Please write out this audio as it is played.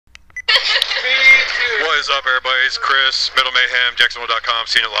What is up, everybody? It's Chris, Metal Mayhem, Jacksonville.com,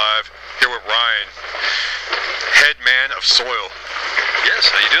 seeing it live. Here with Ryan, head man of Soil. Yes,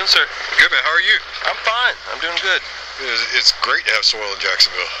 how you doing, sir? Good, man. How are you? I'm fine. I'm doing good. It's great to have Soil in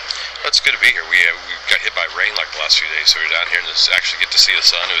Jacksonville. It's good to be here. We got hit by rain like the last few days, so we're down here and just actually get to see the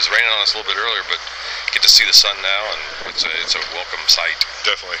sun. It was raining on us a little bit earlier, but get to see the sun now, and it's a welcome sight.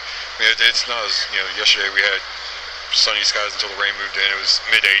 Definitely. I mean, it's not as, yesterday we had sunny skies until the rain moved in. It was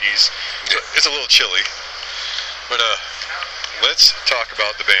mid-80s. So it's a little chilly. But let's talk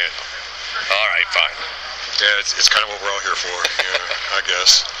about the band. All right, fine. Yeah, it's kind of what we're all here for, I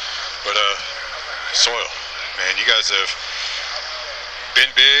guess. But Soil, man, you guys have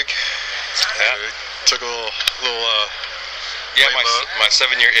been big. Took a little yeah, my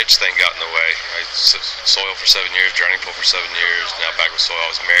 7-year itch thing got in the way. I Soil for 7 years, Drowning Pool for 7 years, now back with Soil.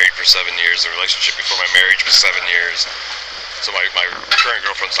 I was married for 7 years. The relationship before my marriage was 7 years. So my current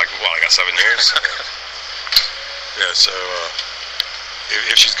girlfriend's like, well, I got 7 years. Yeah, so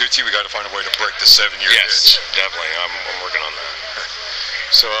if she's good to you, we got to find a way to break the 7-year itch. Yes, definitely. I'm working on that.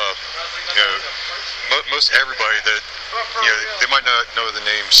 So, most everybody that, they might not know the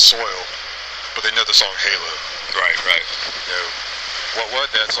name Soil, but they know the song Halo. Right. What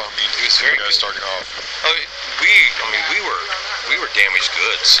that song mean to you guys starting off? We were damaged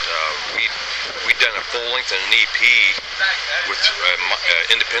goods. We'd done a full length and an EP with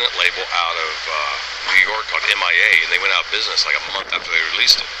an independent label out of New York called MIA, and they went out of business like a month after they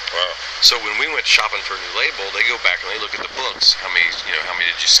released it. Wow. So when we went shopping for a new label, they go back and they look at the books. How many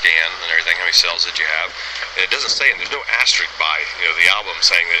did you scan and everything? How many sales did you have? And it doesn't say, and there's no asterisk by the album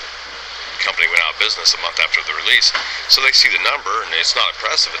saying that company went out of business a month after the release. So they see the number, and it's not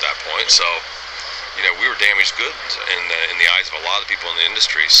impressive at that point. So we were damaged goods in the eyes of a lot of people in the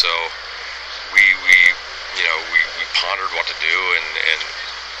industry. So we pondered what to do, and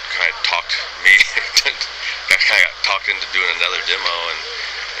kind of talked me talked into doing another demo,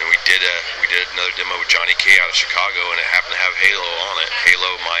 and we did another demo with Johnny K out of Chicago, and it happened to have Halo on it.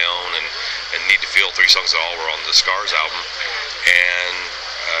 Halo, My Own, and Need to Feel, 3 songs that all were on the Scars album. And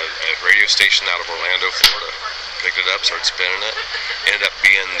a radio station out of Orlando, Florida, picked it up, started spinning it. Ended up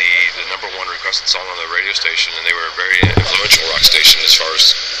being the #1 requested song on the radio station, and they were a very influential rock station as far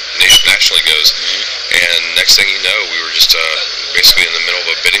as nationally goes. And next thing you know, we were just basically in the middle of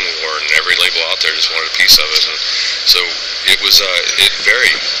a bidding war, and every label out there just wanted a piece of it. And so it was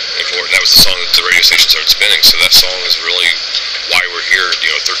very important. That was the song that the radio station started spinning. So that song is really why we're here.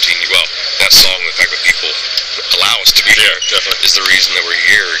 that song, the fact that people allow us to be here, definitely is the reason that we're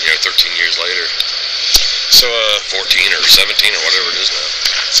here. 13 years later. So 14 or 17 or whatever it is now.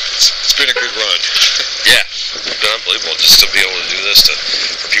 It's been a good run. Yeah, it's been unbelievable just to be able to do this,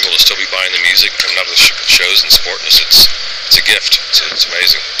 for people to still be buying the music, coming out to the shows and supporting us. It's a gift. It's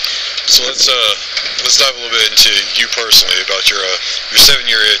amazing. So let's dive a little bit into you personally, about your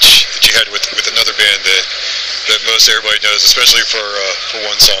 7-year itch that you had with another band that most everybody knows, especially for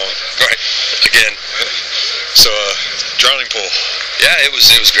one song. Right. Again. So Drowning Pool. Yeah, it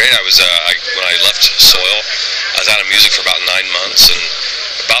was great. When I left Soil, I was out of music for about 9 months, and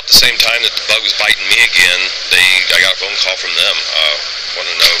about the same time that the bug was biting me again, I got a phone call from them.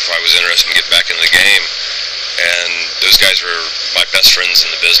 Wanted to know if I was interested in getting back into the game. And those guys were my best friends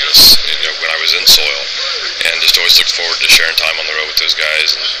in the business, when I was in Soil, and just always looked forward to sharing time on the road with those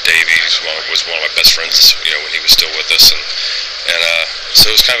guys. And Davey was one of my best friends, when he was still with us, and so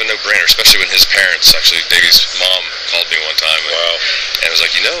it was kind of a no-brainer, especially when his parents, actually Davey's mom, called me one time. And it was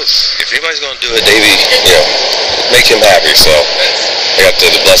like, if anybody's going to do it, Davey, make him happy. So I got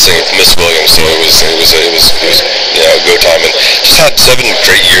the blessing of Miss Williams, so it was go time, and just had 7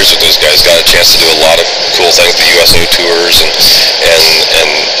 great years with those guys. Got a chance to do a lot of cool things, the USO tours, and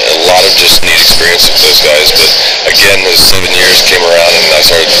a lot of just neat experience with those guys. But again, those 7 years came around, and I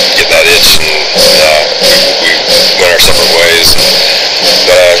started getting that itch, and we went our separate ways.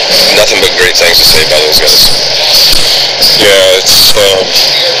 But nothing but great things to say about those guys. Yeah, it's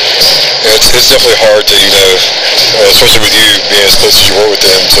definitely hard to, especially with you being as close as you were with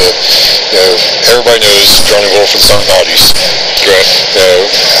them, to, everybody knows Drowning Pool for the song Bodies. Correct.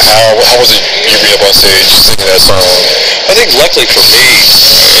 How was it you being up on stage singing that song? I think luckily for me,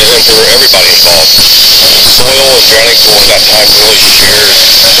 and for everybody involved, Soil and Drowning Pool at that time really shared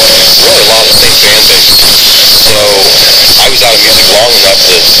really a lot of the same fan base. So I was out of music long enough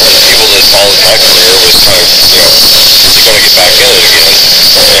that the people that followed my career was kind of, is he going to get back in it again?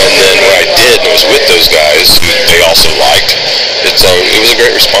 And then when I did, and it was with those guys who they also liked, it was a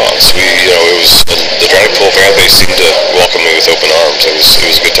great response. It was the Drowning Pool fan base seemed to welcome me with open arms. It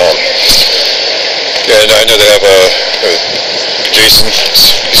was a good time. Yeah, and I know they have Jason,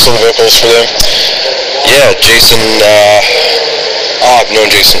 solo vocals for them. Yeah, Jason. I've known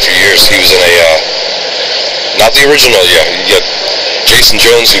Jason for years. He was in a not the original. Yeah, you got Jason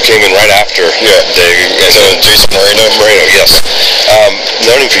Jones, who came in right after. Yeah. Jason Moreno. Moreno, yes.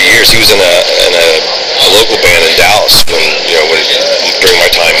 Known him for years. He was in a local band in Dallas when during my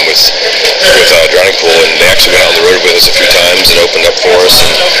time with Drowning Pool, and they actually went out on the road with us a few times and opened up for us. And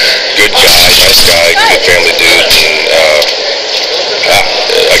good guy, nice guy, good family dude. And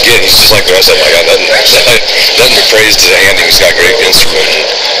again, he's just like the rest of them. I got nothing but praise to Andy. He's got a great instrument.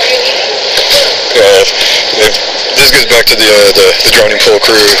 If this gets back to the Drowning Pool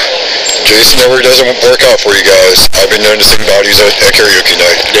crew. Jason never doesn't work out for you guys. I've been known to sing bodies at karaoke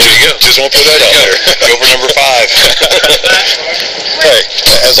night. There you go. Just won't put that out there. Go for number 5. Hey,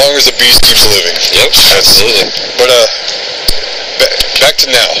 as long as the beast keeps living. Yep, absolutely. But back to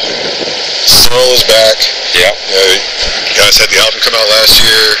now. Soil is back. Yeah. You guys had the album come out last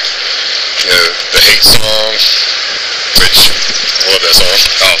year. The Hate song, which I love that song.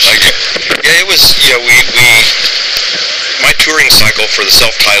 Oh, thank you. Yeah, it was. My touring cycle for the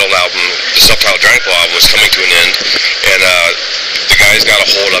self-titled album, the self-titled Drowning Pool album, was coming to an end, and the guys got a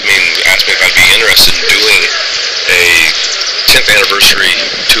hold of me and asked me if I'd be interested in doing a 10th anniversary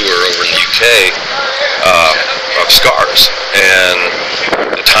tour over in the UK of Scars, and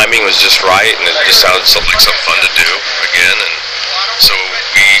the timing was just right, and it just sounded like something fun to do again, and so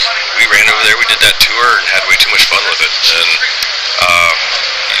we ran over there, we did that tour, and had way too much fun with it, and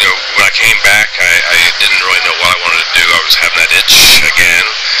when I came back, I didn't really know what I wanted to do. I was having that itch again,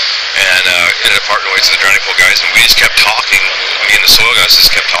 and ended up parting ways with the Drowning Pool guys, and we just kept talking. Me and the Soil guys just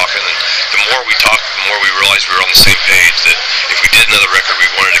kept talking, and the more we talked, the more we realized we were on the same page, that if we did another record, we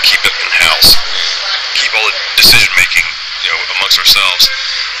wanted to keep it in-house, keep all the decision-making, amongst ourselves,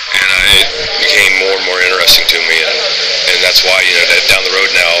 and it became more and more interesting to me, and that's why, that down the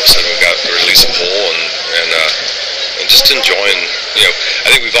road now, all of a sudden we've got to release a pool, and just enjoying, I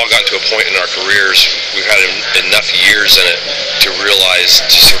think we've all gotten to a point in our careers, we've had enough years in it to realize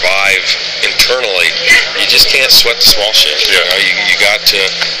to survive internally, you just can't sweat the small shit. You got to,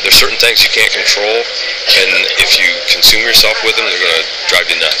 there's certain things you can't control, and if you consume yourself with them, they're going to drive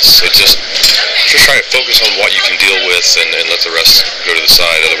you nuts. So just try to focus on what you can deal with and let the rest go to the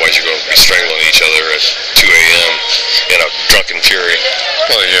side, otherwise you're going to be strangling each other at 2 a.m. in a drunken fury.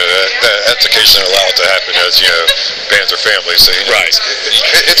 Well, that's occasionally allowed to happen as, bands are families. So, right.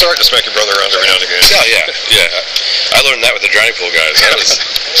 It's hard to smack your brother around every now and again. Yeah. I learned that with the Drowning Pool guys.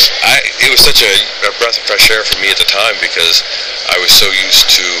 It was such a breath of fresh air for me at the time, because I was so used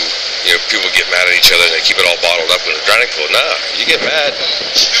to, people get mad at each other and they keep it all bottled up in the Drowning Pool. Nah, you get mad,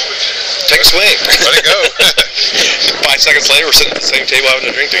 take a swing. Let it go. 5 seconds later, we're sitting at the same table having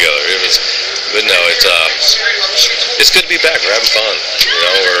a drink together. But no, it's good to be back. We're having fun,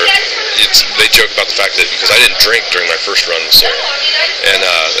 they joke about the fact that because I didn't drink during my first run with Soil, and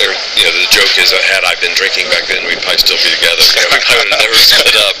the joke is that had I been drinking back then, we'd probably still be together. We probably would have never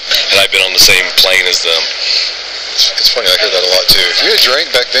split up had I been on the same plane as them. It's funny, I hear that a lot too. If you had drank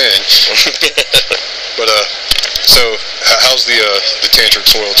back then, but so how's the Tantric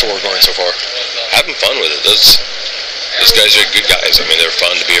Soil tour going so far? Having fun with it. Those guys are good guys. I mean, they're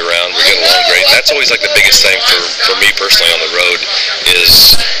fun to be around. We're getting along great. That's always like the biggest thing for me personally on the road,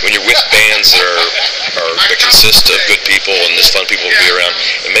 is when you're with bands that consist of good people and there's fun people to be around,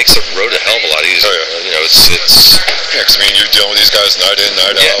 it makes the road a hell of a lot easier. Oh, yeah. It's because you're dealing with these guys night in,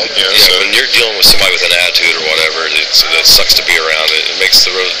 night out. So when you're dealing with somebody with an attitude or whatever, it sucks to be around. It makes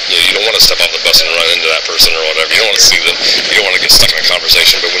the road. You don't want to step off the bus and run into that person or whatever. You don't want to see them. You don't want to get stuck in a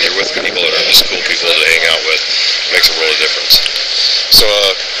conversation. But when you're with people that are just cool people to hang out with, it makes a world of difference. So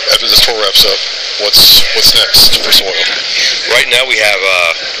after this tour wraps up, what's next for Soil? Right now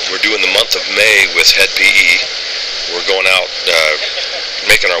we're doing the month of May with Head PE. We're going out,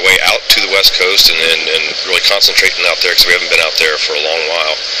 making our way out to the West Coast and really concentrating out there, because we haven't been out there for a long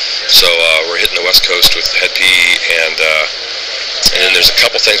while. So we're hitting the West Coast with Head PE, and then there's a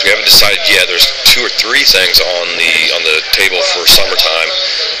couple things we haven't decided yet. There's 2 or 3 things on the table for summertime,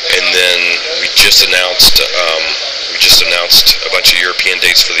 and then we just announced a bunch of European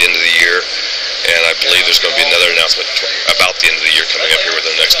dates for the end of the year, and I believe there's going to be another announcement about the end of the year coming up here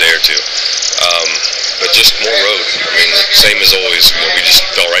within the next day or two. But just more road. I mean, same as always. We just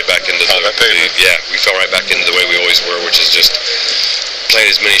fell right back into we fell right back into the way we always were, which is just playing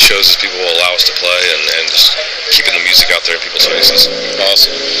as many shows as people will allow us to play, and just keeping the music out there in people's faces.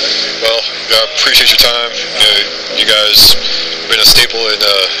 Awesome. Well, I appreciate your time. You guys have been a staple in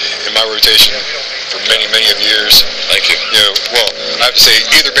my rotation for many years. Thank you. Well, I have to say,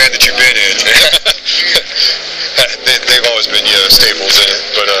 either band that you've been in, they've always been staples in it.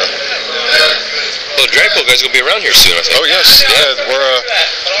 But well, couple of guys are going to be around here soon, I think. Oh, yes. Yeah, we're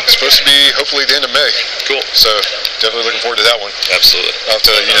supposed to be hopefully the end of May. Cool. So definitely looking forward to that one. Absolutely. I'll have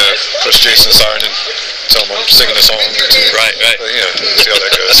to, push Jason aside and tell him I'm singing a song or two. Right. But, see how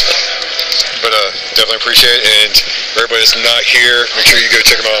that goes. But definitely appreciate it. And for everybody that's not here, make sure you go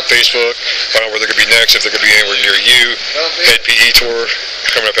check them out on Facebook. Find out where they're going to be next, if they're going to be anywhere near you. Head PE tour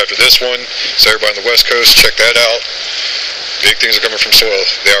coming up after this one. So everybody on the West Coast, check that out. Big things are coming from Soil.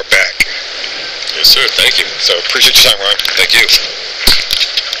 They are back. Yes, sir. Thank you. So appreciate your time, Ryan. Thank you.